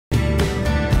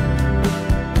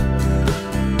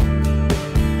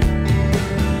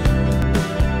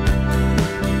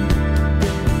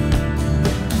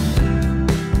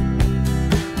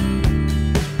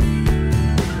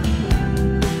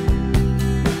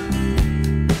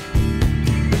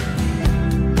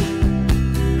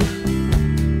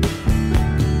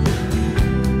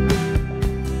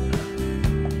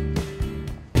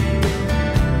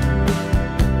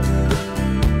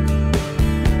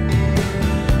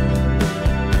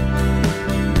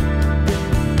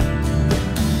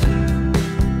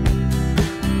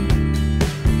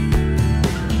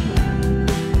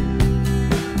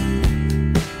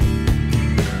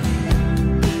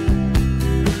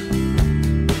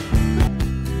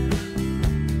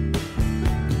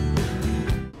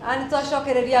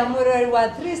Anitoshokereria mwirori wa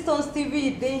 3 Stones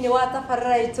TV thini wa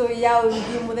tafarira ito ya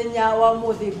ugi muthenya wa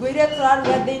muthi gwire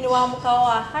turaruga thini wa mukawa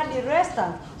wa Haandi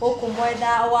Restaurant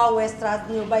okumwenda wa Westlands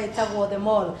nyumba itagwo The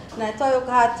Mall na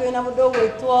twayoka hatu na mundu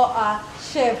gwitwo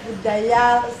Chef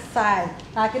Dayal Sai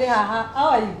akire haha. How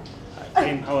are you?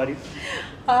 How are you?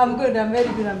 I'm good, I'm very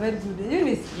good.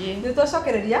 Eunice,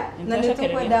 nitoshokereria na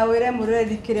nitukwenda wire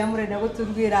murori kiria murenda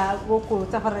guturugira guku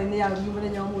tafarira-ini ya ugi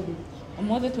muthenya wa muthi.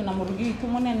 Umothe tuna murugi witu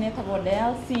munene etagwo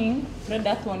Dayal Singh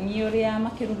renda tuonie uria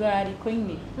makiruga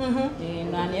riko-ini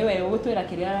na niwe ugutwira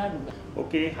kiria araruga.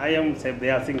 Okay, I am Chef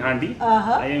Dayal Singh Haandi.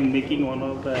 I am making one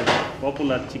of the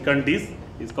popular chicken dish.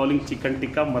 It's calling chicken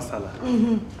tikka masala.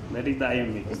 That is the I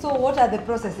am making. So what are the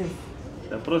processes?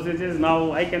 The process is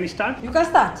now I can start. You can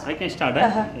start. I can start.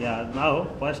 Yeah. Now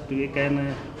first we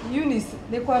can. Eunice,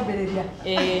 First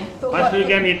we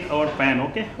can heat our pan.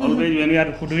 Okay. Always when we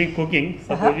are doing cooking,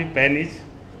 suppose the pan is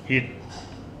heat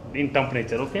in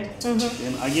temperature. Okay.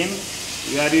 Then again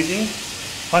we are using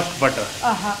first butter.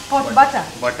 Hot butter.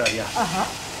 Butter. Yeah.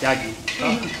 Yagi.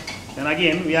 Then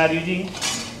again we are using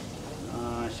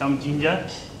some ginger.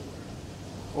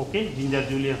 Okay. Ginger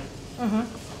julienne.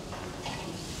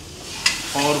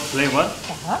 For flavor.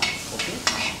 Okay.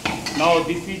 Now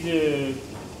this is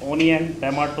onion,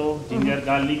 tomato, ginger,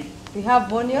 garlic. We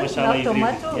have onion, we have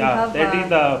tomato. Yeah, that is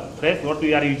the fresh what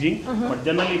we are using. But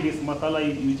generally this masala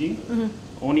is using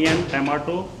onion,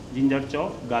 tomato, ginger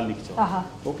chop, garlic chop.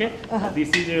 Okay. This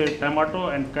is tomato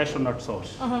and cashew nut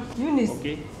sauce. Eunice,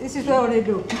 okay. This is what we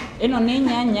do. Ino ni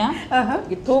nyanya,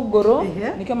 gitunguru,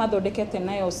 nikyo mathondekete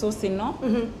nayo sauce ino.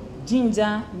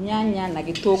 Ginger, nyanya na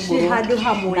gitunguru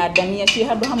na dania ci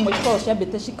handu hamwe ko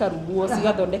ciambite cikarugwo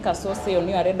cigathondeka sauce iyo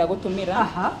ni arenda gutumira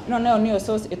no nayo niyo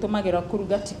sauce itumagira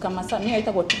kuruga tikka masala niyo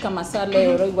itagwo tikka masala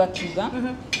iyo roigwa kiuga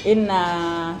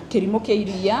ina kirimo kia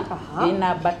iria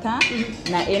ina butter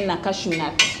na ina cashew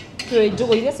nut twe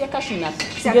njugu iria cia cashew nut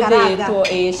cigathĩtwo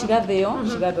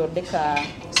cigathĩo cigathondeka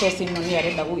sauce ino ni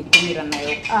arenda gugitumira nayo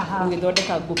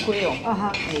gugithondeka nguku iyo.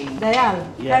 Dayal,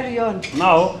 carry on.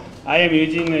 Now I am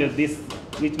using this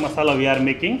which masala we are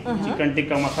making, chicken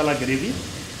tikka masala gravy.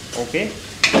 Okay,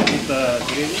 this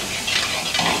gravy.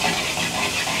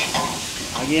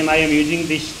 Again I am using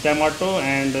this tomato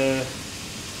and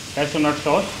cashew nut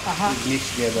sauce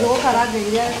mixed together.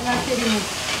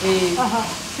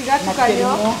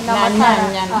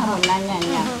 Na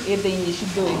nyanya ethini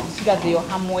cigathĩo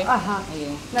hamwe.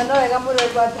 Na no wega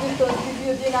mũrori wa 3 Stones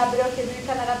TV ũthiĩ na mbere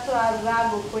ũkĩririkanaga tũraruga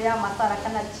ngũkũ ya masala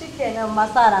kana chicken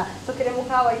masala tũkĩrĩ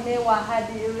mũkawa-inĩ wa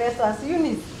Haandi Restaurant.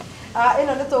 Eunice,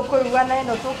 ino nĩ tũkũruga na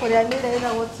ino tũkũrĩanĩra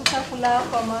ĩragwo tutakula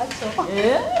kwa macho.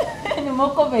 Ni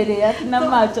mũkũmĩrĩa na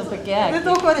macho peke yake. Nĩ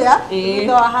tũkũrĩa?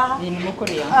 Thutha wa haha? Ni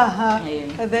mũkũrĩa.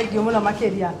 Thengiũ mũno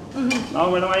makĩria. Now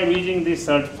madam, I am using this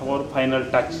salt for final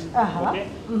touch. Okay,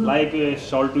 like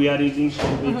salt we are using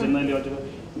salt generally.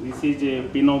 This is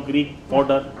Pinot Gris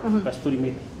powder, kasturi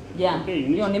methi. Yeah,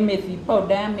 hiyo ni methi,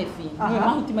 powder ya methi. Ni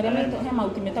mahuti maria he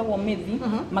mahuti metagwo methi,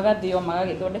 magathĩo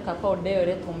magagĩthondeka powder ĩyo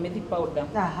ĩretwo methi powder.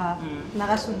 Na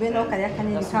gacumbĩ no karĩa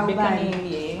kanini ka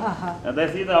ugali.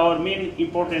 That is our main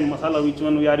important masala which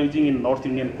one we are using in North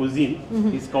Indian cuisine.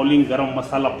 Is calling garam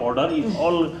masala powder. Is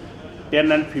all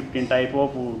 10 and 15 type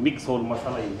of mix whole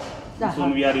masala. This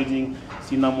one we are using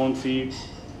cinnamon seeds,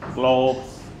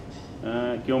 cloves,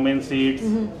 cumin seeds,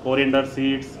 coriander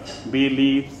seeds, bay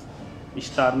leaves,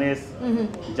 star anise,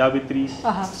 javitri,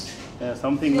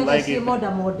 something like it.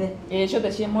 Ciothe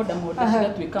ciĩ moda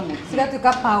cigatuĩka mũtu.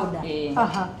 Cigatuĩka powder.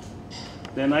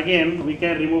 Then again we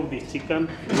can remove this chicken.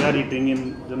 We are eating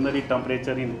in generally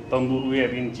temperature in tandoor. We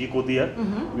are in jiko there.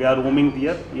 We are warming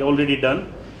there. We already done.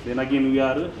 Then again we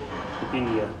are cooking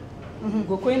here.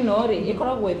 Ngũkũ ĩno rĩ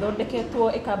ĩkoragwo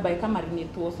ĩthondeketwo ĩkamba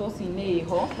ĩkamarinĩtwo sauce-inĩ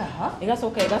ĩho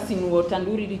ĩgacoka ĩgacinwo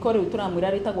tanduri riko rĩu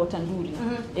tũramwĩra rĩtagwo tanduri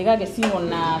ĩgagĩcinwo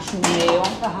na cuma ĩyo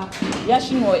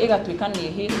yacinwo ĩgatuĩka nĩ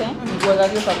ĩhĩte nĩguo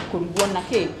ĩgagĩũka kũrugwo na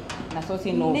kĩ na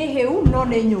sauce ĩno nĩ hĩu no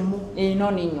nĩ nyũmũ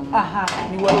no nĩ nyũmũ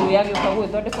nĩguo rĩu yagĩũka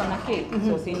gũgĩthondekwo na kĩ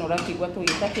sauce ĩno ũrakĩigua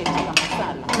tũgĩta kĩ tikka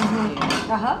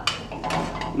masala.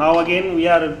 Now again we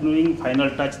are doing final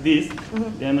touch this.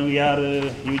 Then we are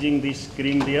using this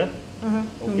cream there.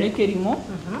 Okay. Kerimo.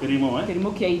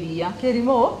 Kerimo kia iria.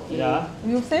 Kerimo? Yeah.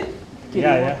 You said?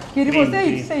 Yeah. Kerimo,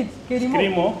 say it. Kerimo.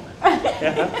 Kerimo.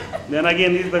 Then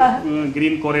again is the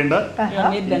green coriander.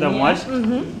 The mash.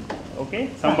 Okay.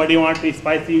 Somebody want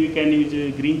spicy, we can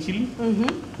use green chili.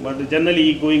 But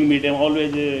generally going medium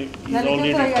always is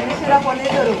already.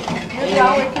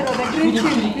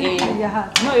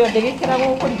 No, yo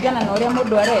ndegekĩragwo kũringana na ũrĩa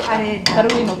mũndũ arenda.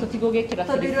 Tarĩu ĩno tũtigũgĩkĩra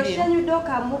filifili. Tondũ irio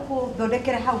ndoka mũkũ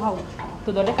thondekere hau.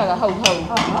 Tũthondekaga hau.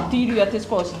 Ti irio atĩ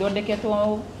cikoragwo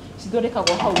cithondeketwo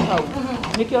cithondekagwo hau hau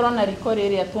nikio urona riko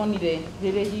riria tuonire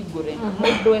riri hingure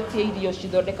mundu etie irio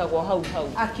cithondekagwo hau hau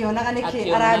akionaga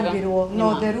niki ararugirwo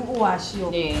no theru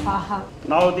wacio aha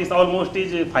now this almost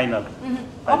is final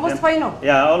almost final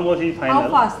yeah almost is final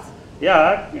how fast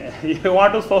yeah you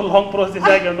want to so long process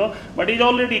I don't know but it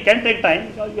already can take time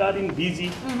because you are in busy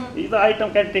the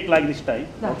item can take like this time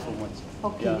not so much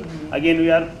okay yeah. Again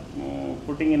we are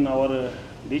putting in our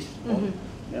dish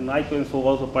and I can show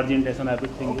also presentation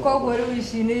everything ko gweru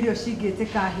ici ni irio cingite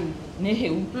kahi ni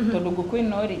hiu tondu nguku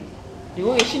ino ri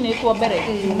ndigo gicinitwo mbere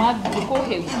kuma nguku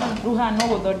hiu ruha no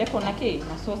guthondekwo na ki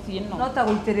na sauce ino no ta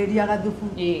guitiriria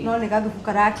gathubu no ni gathubu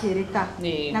karakirika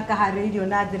na kahariirio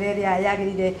na njira iria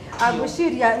yagirire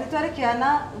aguciria ni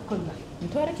twarekiana kuruga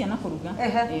nitwarekiana kuruga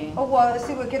ogwo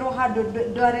cigwikirwo handu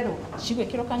ndwariro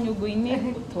cigwikirwo kanyungu-ini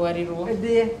twarirwo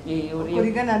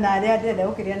kuringana na aria ndenda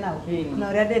gukiria nao na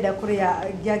aria ndenda kuria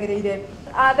ngiagirire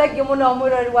thengiå må no mwä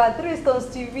rori wa 3 Stones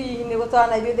TV nä gå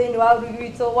twana ithuä thä inä wa urugi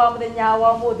witå wa må thenya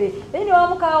wa må thä thä inä wa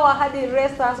må kawa wa Haandi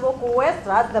Restaurant gå kå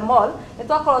Westlands the mall nä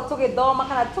twakorwo tå gä thoma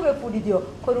kana tå gä bundithio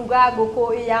kå ruga ngå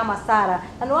kå ya masara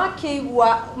na nä wakä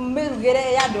igua mä rugä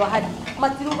re ya andå a Haandi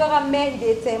matirugaga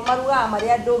merirä te marugaga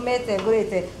marä a andå metengå rä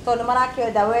te tondå marakä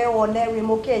enda we wone wä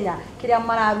må Kenya kä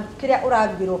rä a å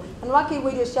rarugä rwo na nä wakä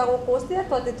igua irio cia gå kå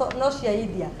ciretwo atä no cia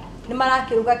India nä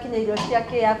marakä ruga kinya irio cia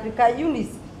kä Africa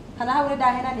Eunice kana hau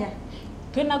ndahenania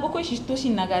twina nguku ici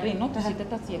tucinaga ri no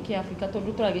tuciteta cia ki Africa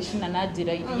tondu turagicina na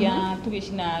njira iria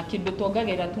tugicina kindu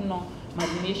tuongagira tuno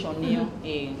marination iyo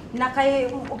na kai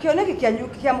ukioneki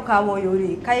kia mukawa uyu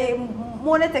ri kai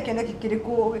muonete kioneki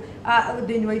kiriku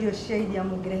thini wa irio cia iria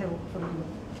mungirehe bũrũri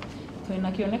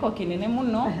twina kioneko kinene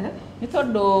muno ni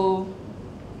tondu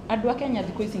andu a Kenya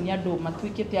thikũ ici ni andu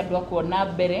matuikite andu a kuona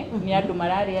mbere ni andu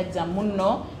mararia nja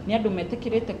muno ni andu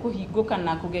metikirite kuhingũka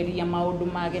na kugeria maundu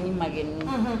mageni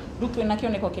riu twina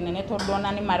kioneko kinene tondu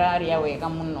ona ni mararia wega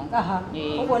muno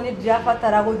uguo ni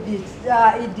ndirabatara guthii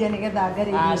India nigetha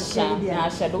ngari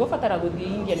aca ndugubatara guthii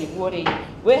India niguo ri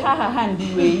we haha Haandi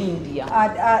we India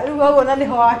riu uguo na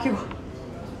niho wakigo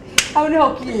au niho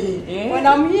kiri when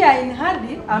I'm here in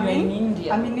Haandi I'm in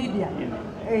India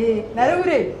na riu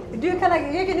ri ndiu kana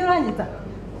giki ni uranyita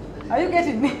are you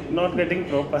getting me not getting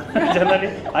proper generally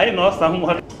I know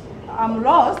somewhat I'm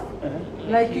lost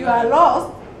like you are lost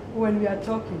when we are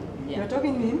talking you are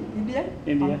talking in India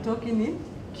I'm talking in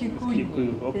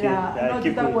Kikuyu okay yeah,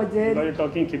 Kikuyu no, you're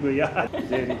talking Kikuyu yeah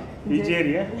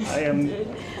Jerry I am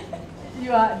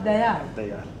you are Dayar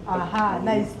aha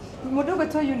nice mudogo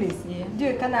to Eunice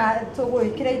ndiu kana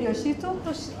tugwikira irio citu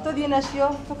tuthie nacio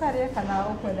tukarie kana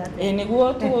ukwenda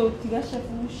niguo tutiga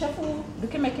shafu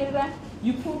ndukimekirira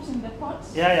you put in the pot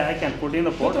yeah I can put in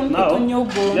the pot now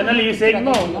generally you say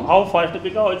no how fast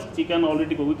because chicken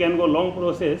already go we can go long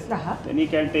process then you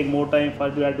can take more time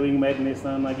first we are doing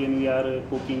marination again we are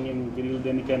cooking in grill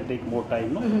then you can take more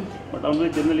time no but only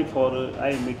generally for I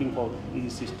am making for easy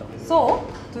system so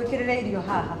tuikirira irio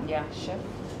haha yeah chef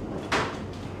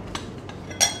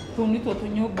tuni to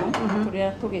tunyugu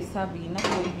turia tugisavi na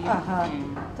kuibi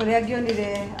turia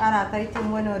ngionire arata itu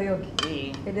mwena uri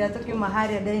ungi ndia tukiuma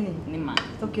haria dining nima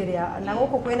tukiria na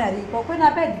guku kwina riko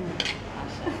kwina bedroom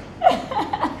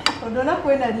ndona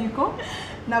kwina riko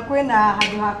na kwina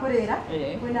handu ha kurira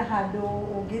kwina handu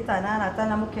ungitana arata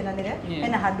na mukenanire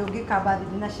ena handu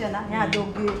ungikabathi na ciana he handu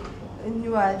ungi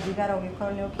nyua thigara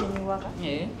ugikorwo ni ukinyuaga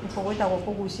ukugwitagwo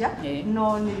kugucia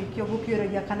no nirikio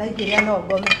gukiuragia kana igiria no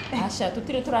ngome aca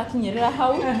tutire turakinyirira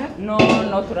hau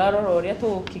no turarora uria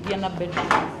tukigia na bedroom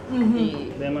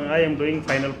then I am doing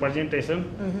final presentation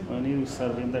when you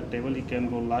serve in the table you can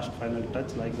go last final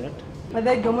touch like that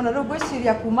mathengio muno riu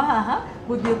ngwiciria kuma haha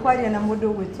guthie kwaria na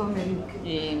mundu ugwitwo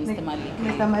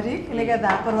Mr. Malik nigetha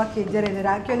akorwo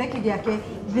akinjererera kioneki giake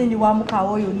thini wa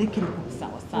mukawa uyu ni kiriku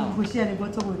gucia niguo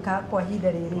tugwika kwa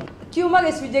ihinda riri kiuma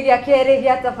gicunjĩ gĩa kerĩ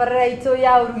gĩa tabarĩra itũ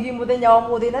ya ũrugi mũthenya wa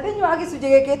mũthĩ na thĩinĩ wa gĩcunjĩ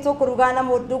gĩkĩ tũkũruga na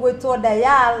mũndũ gwĩtwo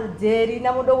Dayal Jerry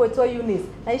na mũndũ gwĩtwo Eunice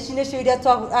na ici nĩcio iria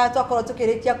twakorwo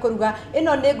tũkĩrĩkia kũruga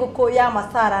ĩno nĩ ngũkũ ya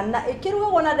masara na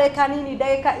ĩkĩrugagwo na ndagĩka nini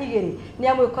ndagĩka 2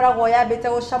 nĩ amu ĩkoragwo yambĩte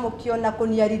gũcamũkio na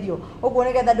kũniarithio ũguo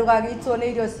nĩgetha ndũgagĩitwo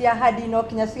nĩ irio cia Haandi no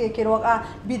kinya cigĩkĩrwo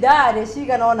bitharĩ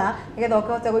cigana ũna nĩgetha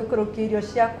ũkĩhote gũikũrũkia irio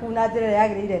ciaku na njĩra ĩrĩa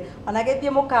yagĩrĩire ona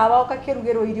gĩthiĩ mũkawa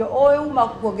ũkakĩrugĩrwo irio ũyuma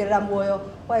kuongerera muoyo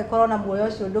waikorwo na muoyo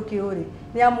ucio ndukiuri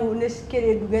ni amu ni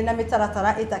shikiri nduge na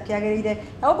mitaratara itakiagirire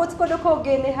na uko tukondo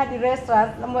konge ni Haandi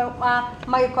Restaurant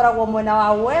magikoragwo mwena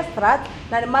wa Westrat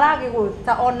na ni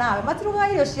maragiguta onawe matiruga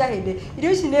irio cia hindi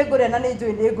irio ici ni ngure na ni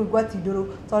njui ni ngugwa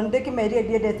tinduru tondu ndikimeria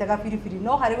ndiendete gabiribiri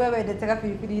no hari we wendete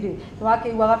gabiribiri ri ni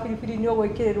wakiigua gabiribiri ni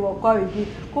ugwikirirwo kwa wingi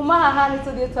kuma haha ni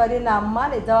tuthie twari na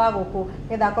manager wa guku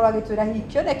getha akorwo agitwira hihi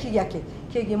kioneki giake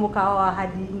kigi mukawa wa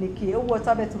Haandi niki uguo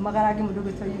tambe tumagarangi mundu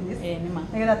gwitwo Eunice nima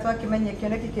nigetha twakimenye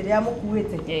kioneki kiria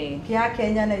mukuite kia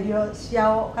Kenya na irio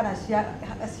ciao kana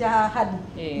cia Haandi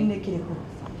ni kiriku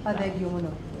athengio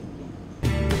muno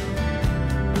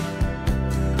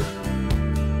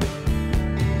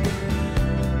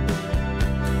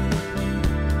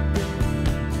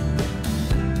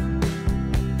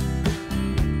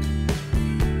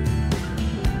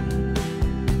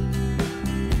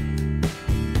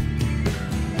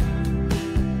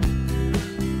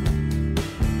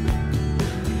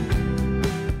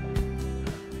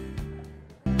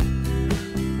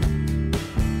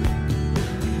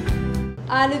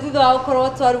ani thutha wa gukorwo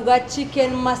twaruga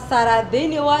chicken masala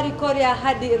thiini wa riko ria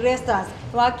Haandi Restaurant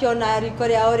wakiona riko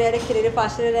ria uria rikirire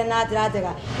bacirire na njira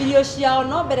njega irio ciao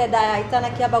no mbere ndaya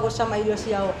itanakiamba gucama irio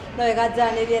ciao no wega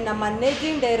njanirie na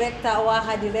managing director wa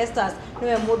Haandi Restaurant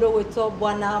niwe mundu gwitwo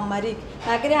Bwana Marik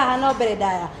na ngiri haha no mbere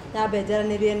ndaya nyambe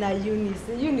njanirie na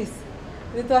Eunice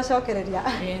nitwacokereria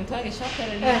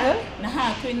ntwagicokereria na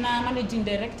haha twina managing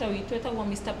director witu etagwo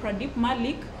Mr Pradeep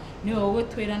Malik ni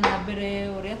ogutwira na mbere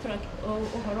uria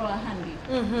uhoro wa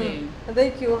Haandi.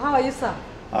 Thank you. How are you, sir?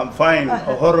 I'm fine.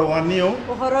 Uhoro wa niyo.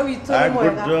 Uhoro witu ni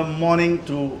mwega. Good morning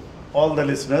to all the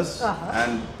listeners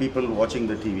and people watching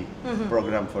the TV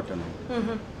program for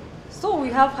tonight. So we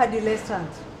have Haandi Restaurant.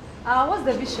 What's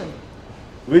the vision?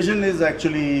 Vision is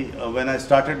actually, when I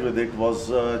started with it, was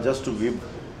just to give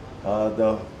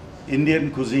the Indian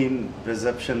cuisine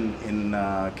reception in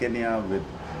Kenya with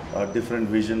a different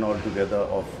vision altogether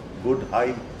of good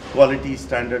high quality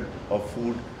standard of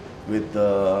food with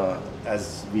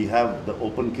as we have the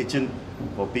open kitchen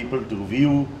for people to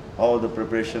view how the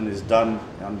preparation is done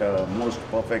under most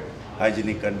perfect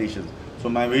hygienic conditions. So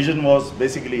my vision was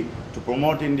basically to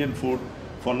promote Indian food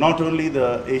for not only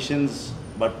the Asians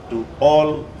but to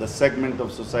all the segment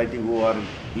of society who are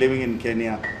living in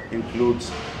Kenya,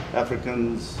 includes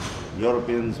Africans,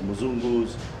 Europeans,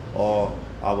 Muzungus, or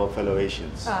our fellow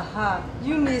Asians.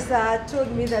 Eunice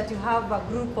told me that you have a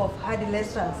group of Haandi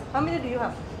Restaurants. How many do you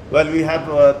have? Well, we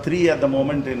have 3 at the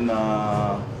moment in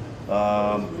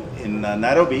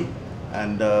Nairobi,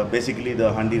 and basically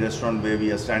the Haandi Restaurant where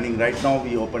we are standing right now,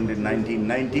 we opened in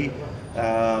 1990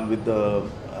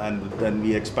 and then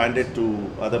we expanded to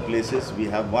other places. We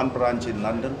have 1 branch in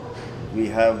London, we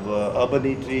have Urban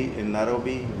Eatery in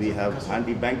Nairobi, we have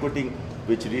Haandi Banqueting,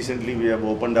 which recently we have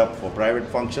opened up for private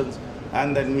functions,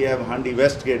 and then we have Haandi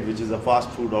Westgate, which is a fast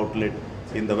food outlet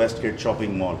in the Westgate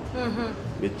shopping mall.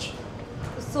 Which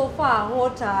so far,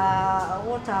 what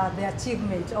are the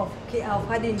achievements of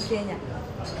Haandi in Kenya?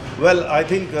 Well, I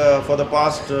think for the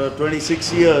past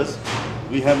 26 years,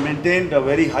 we have maintained a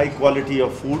very high quality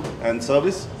of food and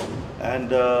service, and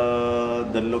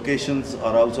the locations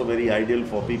are also very ideal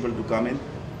for people to come in.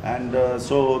 And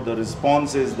so the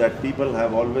response is that people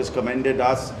have always commended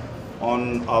us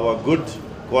on our good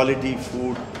quality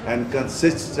food and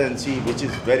consistency, which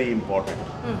is very important,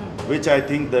 which I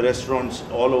think the restaurants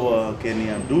all over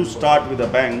Kenya do start with a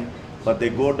bang, but they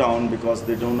go down because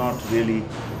they do not really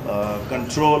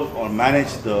control or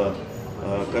manage the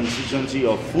consistency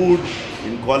of food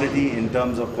in quality, in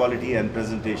terms of quality and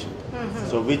presentation.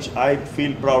 So which I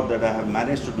feel proud that I have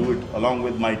managed to do it along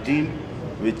with my team,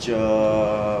 which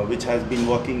has been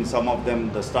working, some of them,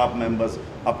 the staff members,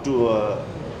 up to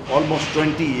almost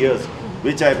 20 years,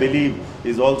 which I believe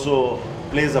is also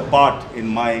plays a part in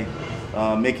my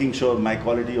making sure my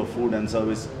quality of food and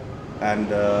service and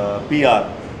PR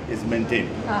is maintained.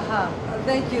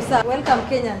 Thank you, sir. Welcome,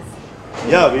 Kenyans.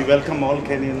 Yeah, we welcome all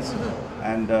Kenyans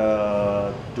and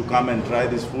to come and try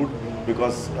this food,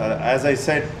 because as I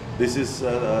said, this is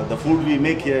the food we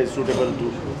make here is suitable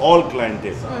to all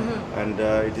clientele, and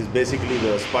it is basically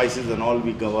the spices and all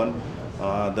we govern.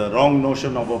 The wrong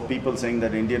notion of people saying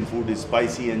that Indian food is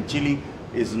spicy and chili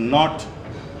is not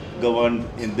governed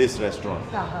in this restaurant.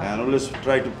 And always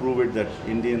try to prove it that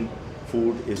Indian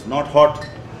food is not hot.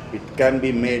 It can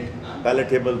be made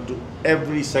palatable to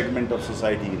every segment of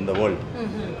society in the world.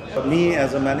 For me,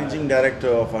 as a managing director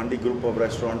of Haandi Group of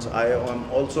Restaurants, I am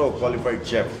also a qualified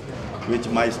chef, which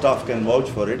my staff can vouch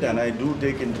for it, and I do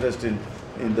take interest in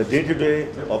the day-to-day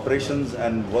operations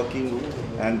and working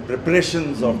and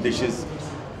preparations of dishes,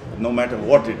 no matter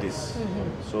what it is.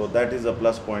 So that is a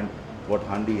plus point what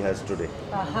Haandi has today.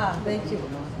 Thank you.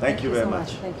 Thank you very so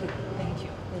much. Thank you.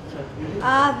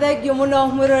 Thank you muno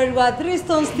murori wa 3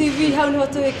 Stones TV hau niho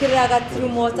tuwikirira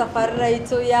gaturumo tabarĩra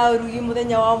itu ya urugi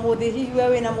muthenya wa muthi hihi we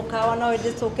wina mukawa no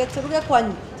wende tuke turuge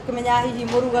kwanyu tukimenya hihi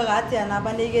murugaga atia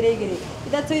namba ni 22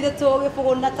 ithatũ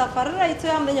gibugu na tabarĩra itu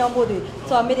ya muthenya wa muthi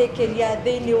twamĩrĩkĩria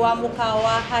thĩinĩ wa mukawa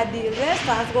Haandi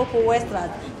Restaurant gũkũ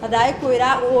Westlands na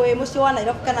ndaikwĩra ũĩ mũciĩ wa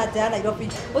Nairobi kana nja ya Nairobi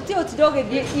ũtio ũtinde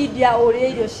ũgĩthiĩ India ũrĩe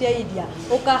irio cia India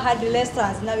ũka Haandi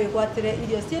Restaurant na wĩgwatĩre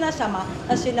irio ciĩna cama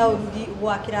na ciĩna ũrugi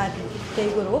wa kĩrathi kĩa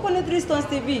igũrũ gũkũ nĩ 3 Stones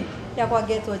TV yakwa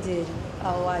ngetwo Njeri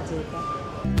wa Njeka.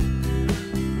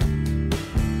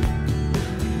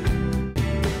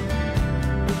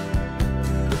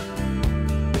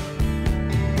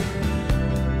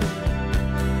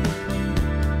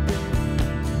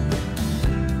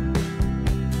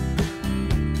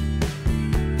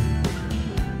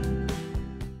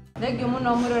 Thank you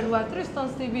muno murori wa 3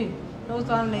 Stones TV no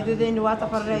twana na ithuĩ thĩinĩ wa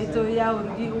tabarĩra itũ ya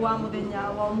ũrugi wa mũthenya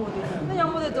wa ũmũthĩ. Mũthenya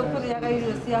wa ũmũthĩ tũkũrĩaga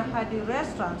irio cia Haandi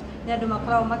Restaurant nĩ andũ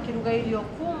makoragwo makĩruga irio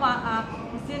kuma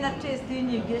ciĩna taste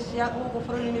nyingĩ cia gũkũ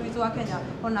bũrũri-inĩ witũ wa Kenya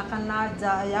ona kana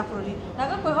nja ya bũrũri. Na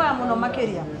ngakwĩhoya mũno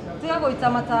makĩria tiga gũita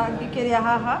mata ngĩkĩrĩa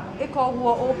haha ĩka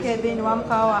ũguo ũke thĩinĩ wa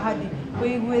mũkawa wa Haandi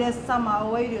wĩiguĩre cama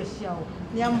wa irio ciao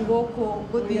nĩ amu gũkũ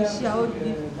ngũthi cia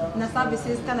ũrugi na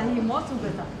services kana hihi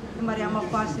motungata Maria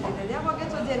mabashirire yakwa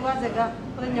ngetwo Njeri wa Njega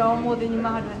muthenya wa ũmũthĩ nyuma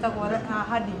handũ hetagwo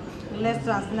Haandi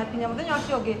Restaurant na kinya muthenya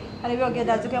ũcio ũngĩ harĩ we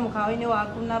ũngĩenda njũke mũkawa-inĩ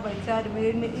waku namba itũ ya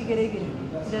ndũmĩrĩri nĩ 22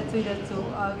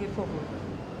 gĩbũgũ.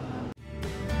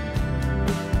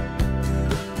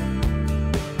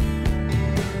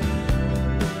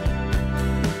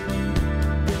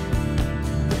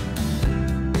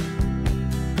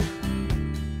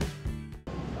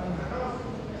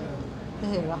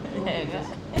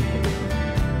 Hega.